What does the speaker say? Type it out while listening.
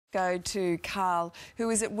Go to Carl, who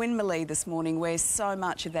is at Winmalee this morning, where so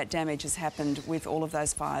much of that damage has happened with all of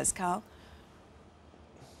those fires. Carl?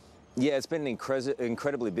 Yeah, it's been an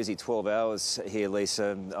incredibly busy 12 hours here,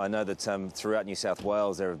 Lisa. I know that throughout New South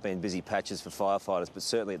Wales there have been busy patches for firefighters, but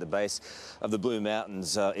certainly at the base of the Blue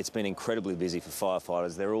Mountains it's been incredibly busy for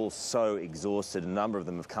firefighters. They're all so exhausted. A number of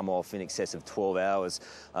them have come off in excess of 12 hours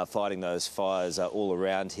fighting those fires all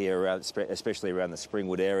around here, especially around the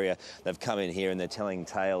Springwood area. They've come in here and they're telling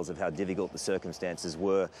tales of how difficult the circumstances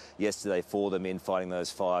were yesterday for them in fighting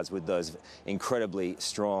those fires with those incredibly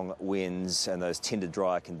strong winds and those tinder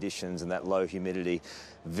dry conditions and that low humidity.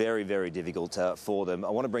 Very, very difficult for them.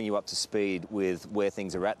 I want to bring you up to speed with where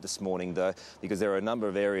things are at this morning, though, because there are a number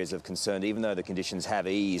of areas of concern, even though the conditions have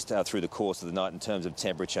eased through the course of the night in terms of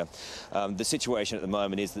temperature. The situation at the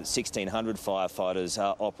moment is that 1,600 firefighters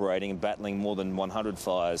are operating and battling more than 100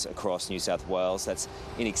 fires across New South Wales. That's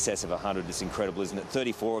in excess of 100. It's incredible, isn't it?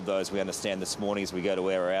 34 of those, we understand, this morning as we go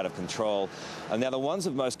to air are out of control. Now, the ones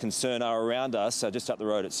of most concern are around us, just up the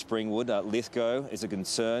road at Springwood. Lithgow is a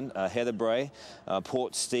concern, Heatherbrae,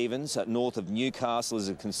 Port Stephens, north of Newcastle is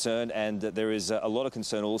a concern, and there is a lot of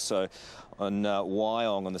concern also on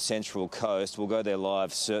Wyong on the Central Coast. We'll go there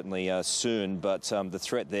live certainly soon, but the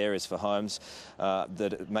threat there is for homes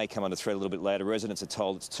that it may come under threat a little bit later. Residents are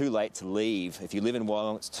told it's too late to leave. If you live in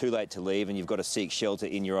Wyong, it's too late to leave and you've got to seek shelter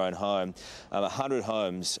in your own home. 100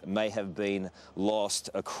 homes may have been lost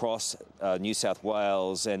across New South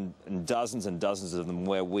Wales and dozens of them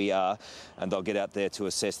where we are, and they'll get out there to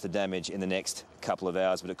assess the damage in the next couple of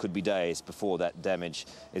hours, but it could be days before that damage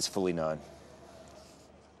is fully known.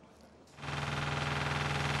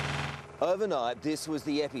 Overnight, this was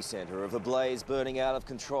the epicentre of a blaze burning out of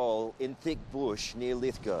control in thick bush near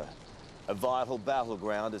Lithgow. A vital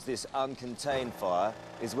battleground as this uncontained fire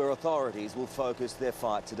is where authorities will focus their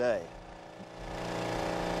fight today.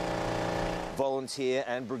 Volunteer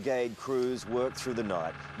and brigade crews worked through the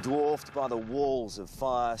night, dwarfed by the walls of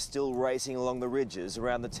fire still racing along the ridges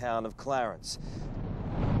around the town of Clarence.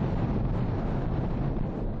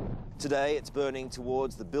 Today it's burning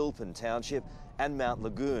towards the Bilpin Township and Mount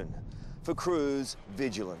Lagoon. For crews,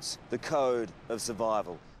 vigilance, the code of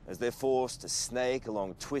survival, as they're forced to snake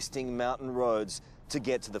along twisting mountain roads to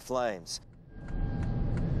get to the flames.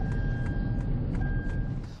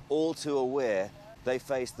 All too aware they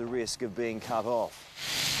face the risk of being cut off.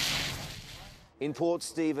 In Port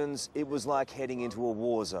Stephens, it was like heading into a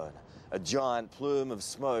war zone. A giant plume of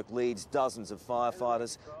smoke leads dozens of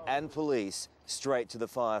firefighters and police straight to the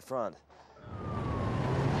fire front.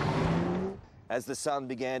 As the sun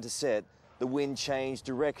began to set, the wind changed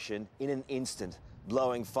direction in an instant,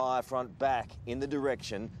 blowing Firefront back in the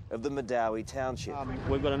direction of the Medowie Township.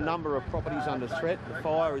 We've got a number of properties under threat. The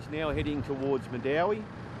fire is now heading towards Medowie.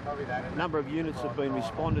 A number of units have been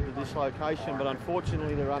responded to this location, but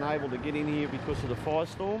unfortunately they're unable to get in here because of the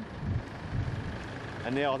firestorm.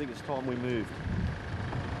 And now I think it's time we moved.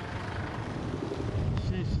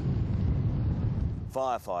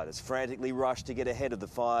 Firefighters frantically rush to get ahead of the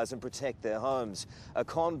fires and protect their homes. A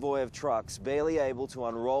convoy of trucks barely able to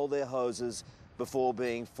unroll their hoses before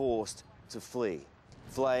being forced to flee.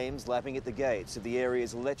 Flames lapping at the gates of the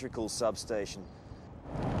area's electrical substation.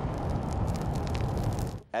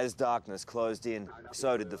 As darkness closed in,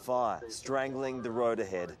 so did the fire, strangling the road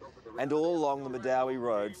ahead. And all along the Medowie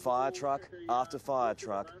Road, fire truck after fire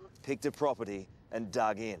truck picked a property and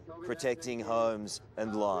dug in, protecting homes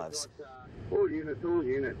and lives. All units.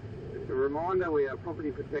 Just a reminder, we are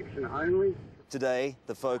property protection only. Today,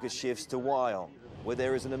 the focus shifts to Wyong, where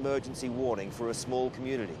there is an emergency warning for a small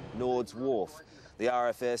community, Nord's Wharf. The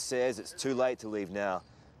RFS says it's too late to leave now,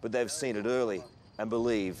 but they've seen it early and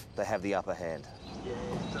believe they have the upper hand.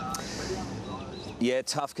 Yeah,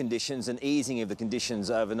 tough conditions and easing of the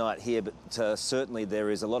conditions overnight here, but certainly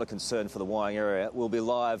there is a lot of concern for the Wyong area. We'll be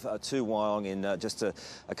live to Wyong in just a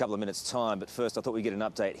couple of minutes' time, but first I thought we'd get an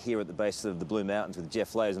update here at the base of the Blue Mountains with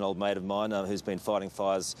Jeff Lay, an old mate of mine who's been fighting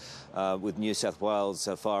fires with New South Wales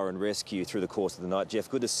Fire and Rescue through the course of the night. Jeff,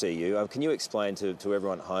 good to see you. Can you explain to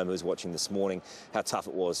everyone at home who's watching this morning how tough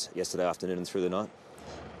it was yesterday afternoon and through the night?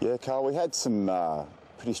 Yeah, Carl, we had some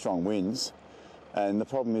pretty strong winds. And the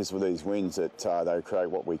problem is with these winds that they create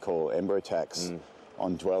what we call ember attacks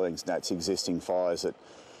on dwellings. And that's existing fires that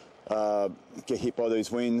get hit by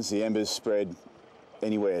these winds. The embers spread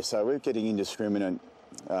anywhere. So we're getting indiscriminate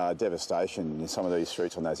devastation in some of these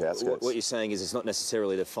streets on those outskirts. What you're saying is it's not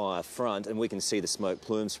necessarily the fire front, and we can see the smoke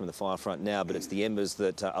plumes from the fire front now, but it's the embers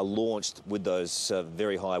that are launched with those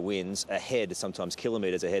very high winds ahead, sometimes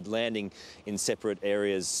kilometres ahead, landing in separate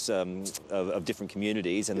areas of different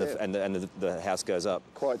communities, and, the house goes up.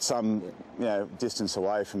 Quite some distance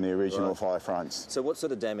away from the original fire fronts. So what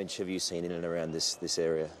sort of damage have you seen in and around this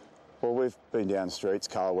area? Well, we've been down streets,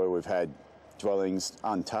 Carl, where we've had dwellings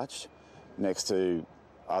untouched next to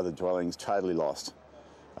other dwellings totally lost,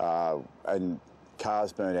 and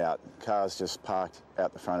cars burnt out, cars just parked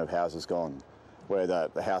out the front of houses gone, where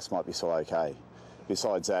the house might be still okay.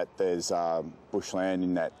 Besides that, there's bushland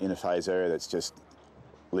in that interphase area that's just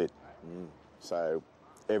lit. So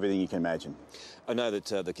everything you can imagine. I know that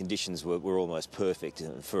the conditions were almost perfect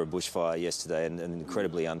for a bushfire yesterday, and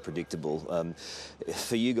incredibly unpredictable.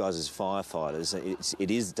 For you guys as firefighters,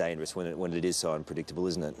 it is dangerous when it is so unpredictable,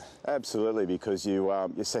 isn't it? Absolutely, because you're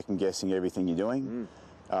second guessing everything you're doing.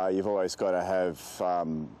 You've always got to have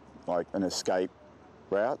like an escape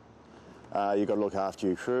route. You've got to look after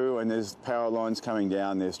your crew, and there's power lines coming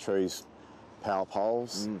down, there's trees, power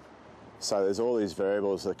poles. So there's all these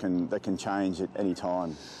variables that can change at any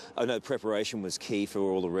time. I know preparation was key for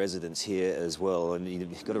all the residents here as well, and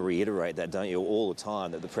you've got to reiterate that, don't you, all the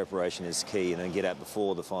time, that the preparation is key, and then get out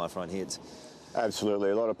before the fire front hits.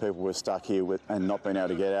 Absolutely. A lot of people were stuck here and not being able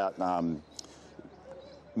to get out,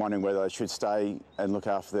 wondering whether they should stay and look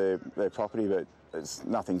after their property, but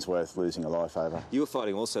nothing's worth losing a life over. You were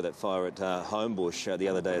fighting also that fire at Homebush the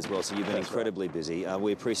other day as well, so you've been incredibly busy.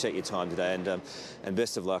 We appreciate your time today, and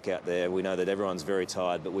best of luck out there. We know that everyone's very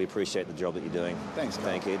tired, but we appreciate the job that you're doing. Thanks, Carl.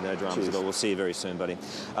 Thank you. No dramas at all. We'll see you very soon, buddy.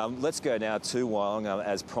 Let's go now to Wyong,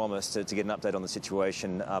 as promised, to get an update on the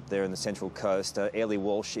situation up there in the Central Coast. Ellie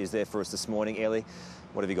Walsh is there for us this morning. Ellie,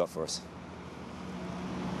 what have you got for us?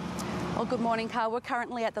 Well, good morning, Carl. We're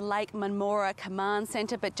currently at the Lake Manmora Command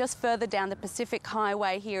Centre, but just further down the Pacific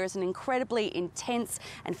Highway here is an incredibly intense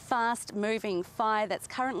and fast-moving fire that's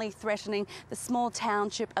currently threatening the small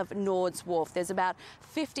township of Nords Wharf. There's about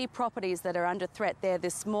 50 properties that are under threat there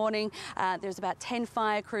this morning. There's about 10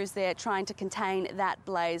 fire crews there trying to contain that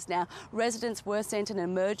blaze. Now, residents were sent an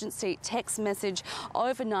emergency text message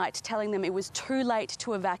overnight telling them it was too late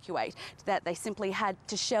to evacuate, that they simply had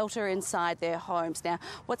to shelter inside their homes. Now,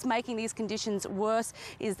 what's making these conditions worse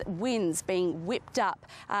is winds being whipped up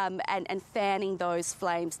and fanning those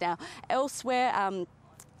flames. Now, elsewhere,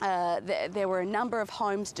 there were a number of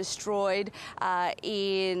homes destroyed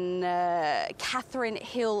in Catherine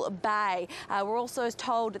Hill Bay. We're also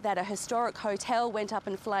told that a historic hotel went up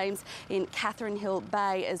in flames in Catherine Hill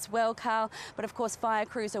Bay as well, Carl. But of course, fire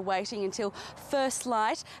crews are waiting until first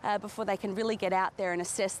light before they can really get out there and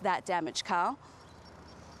assess that damage, Carl.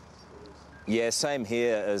 Yeah, same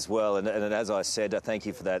here as well. And as I said, thank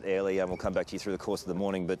you for that, Ellie. We'll come back to you through the course of the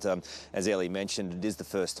morning. But as Ellie mentioned, it is the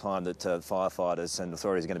first time that firefighters and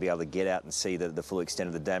authorities are going to be able to get out and see the full extent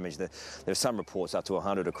of the damage. There are some reports up to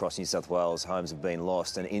 100 across New South Wales homes have been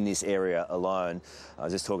lost. And in this area alone, I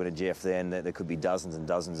was just talking to Jeff then, there could be dozens and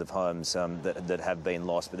dozens of homes that have been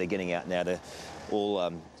lost. But they're getting out now to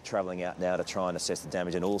travelling out now to try and assess the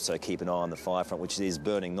damage, and also keep an eye on the fire front, which is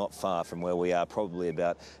burning not far from where we are, probably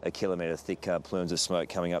about a kilometre thick plumes of smoke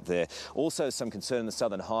coming up there. Also some concern in the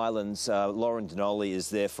Southern Highlands. Lauren Denoli is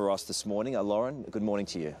there for us this morning. Lauren, good morning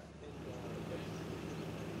to you.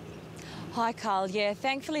 Hi, Carl. Yeah,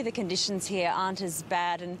 thankfully the conditions here aren't as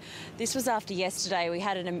bad, and this was after yesterday. We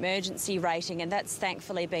had an emergency rating, and that's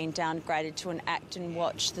thankfully been downgraded to an act and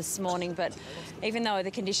watch this morning. But even though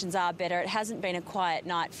the conditions are better, it hasn't been a quiet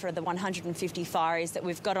night for the 150 fireys that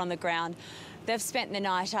we've got on the ground. They've spent the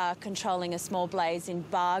night controlling a small blaze in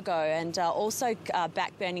Bargo, and also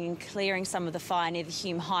backburning and clearing some of the fire near the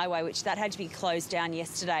Hume Highway, which that had to be closed down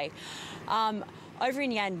yesterday. Over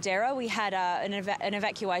in Yandera, we had an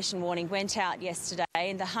evacuation warning went out yesterday,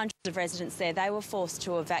 and the hundreds of residents there, they were forced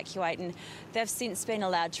to evacuate, and they've since been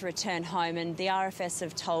allowed to return home. And the RFS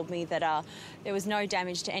have told me that there was no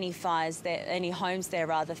damage to any fires there, any homes there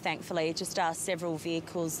rather, thankfully, just several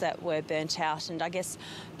vehicles that were burnt out. And I guess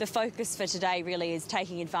the focus for today really is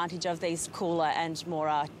taking advantage of these cooler and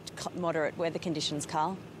more moderate weather conditions,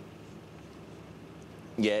 Carl.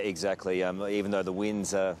 Yeah, exactly. Even though the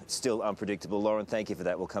winds are still unpredictable. Lauren, thank you for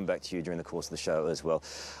that. We'll come back to you during the course of the show as well.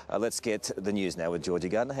 Let's get the news now with Georgie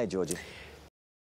Gardner. Hey, Georgie.